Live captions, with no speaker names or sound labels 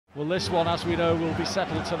Well, this one, as we know, will be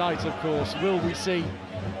settled tonight, of course. Will we see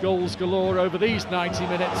goals galore over these 90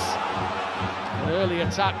 minutes? An early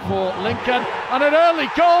attack for Lincoln and an early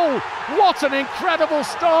goal. What an incredible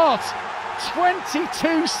start.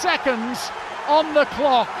 22 seconds on the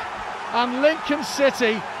clock, and Lincoln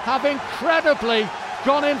City have incredibly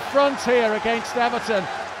gone in front here against Everton.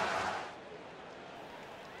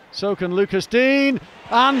 So can Lucas Digne,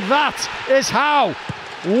 and that is how.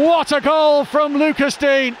 What a goal from Lucas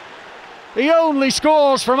Digne. He only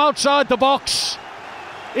scores from outside the box.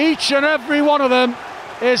 Each and every one of them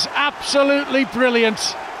is absolutely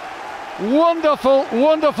brilliant. Wonderful,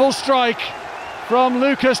 wonderful strike from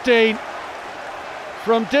Lucas Digne.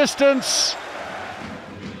 From distance.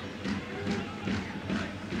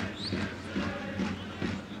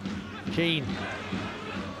 Keane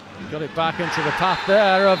got it back into the path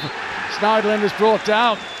there of Schneiderlin, is brought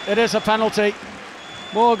down. It is a penalty.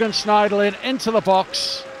 Morgan Schneiderlin into the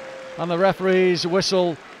box, and the referee's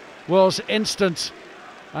whistle was instant,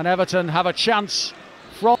 and Everton have a chance.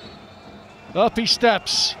 From up he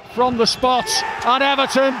steps from the spot, and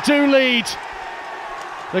Everton do lead.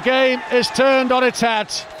 The game is turned on its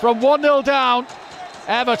head. From 1-0 down,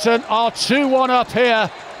 Everton are 2-1 up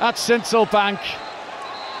here at Sincil Bank.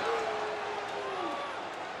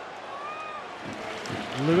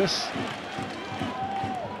 Lewis.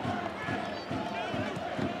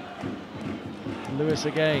 Lewis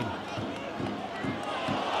again.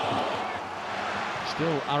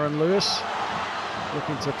 Still Aaron Lewis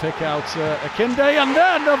looking to pick out Akinde, and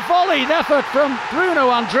then a volleyed effort from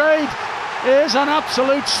Bruno Andrade is an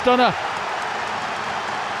absolute stunner.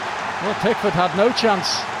 Well, Pickford had no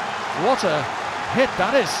chance. What a hit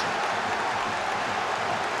that is.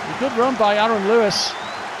 A good run by Aaron Lewis,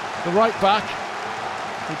 the right back.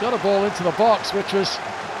 He got a ball into the box, which was...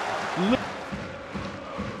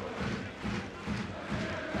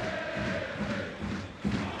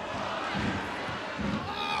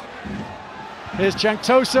 Here's Cenk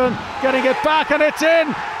Tosun getting it back, and it's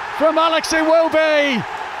in from Alex Iwobi.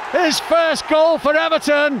 His first goal for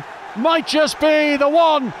Everton might just be the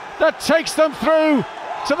one that takes them through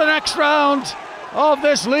to the next round of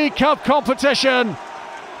this League Cup competition.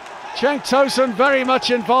 Cenk Tosun very much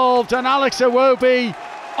involved, and Alex Iwobi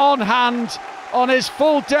on hand on his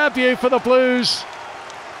full debut for the Blues.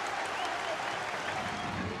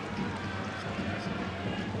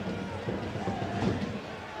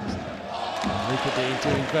 Lucas Digne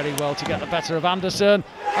doing very well to get the better of Anderson,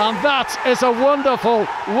 and that is a wonderful,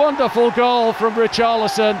 wonderful goal from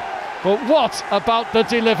Richarlison. But what about the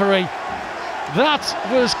delivery? That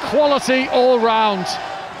was quality all round.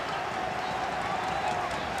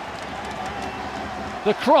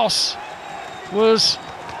 The cross was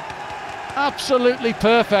absolutely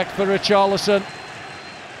perfect for Richarlison.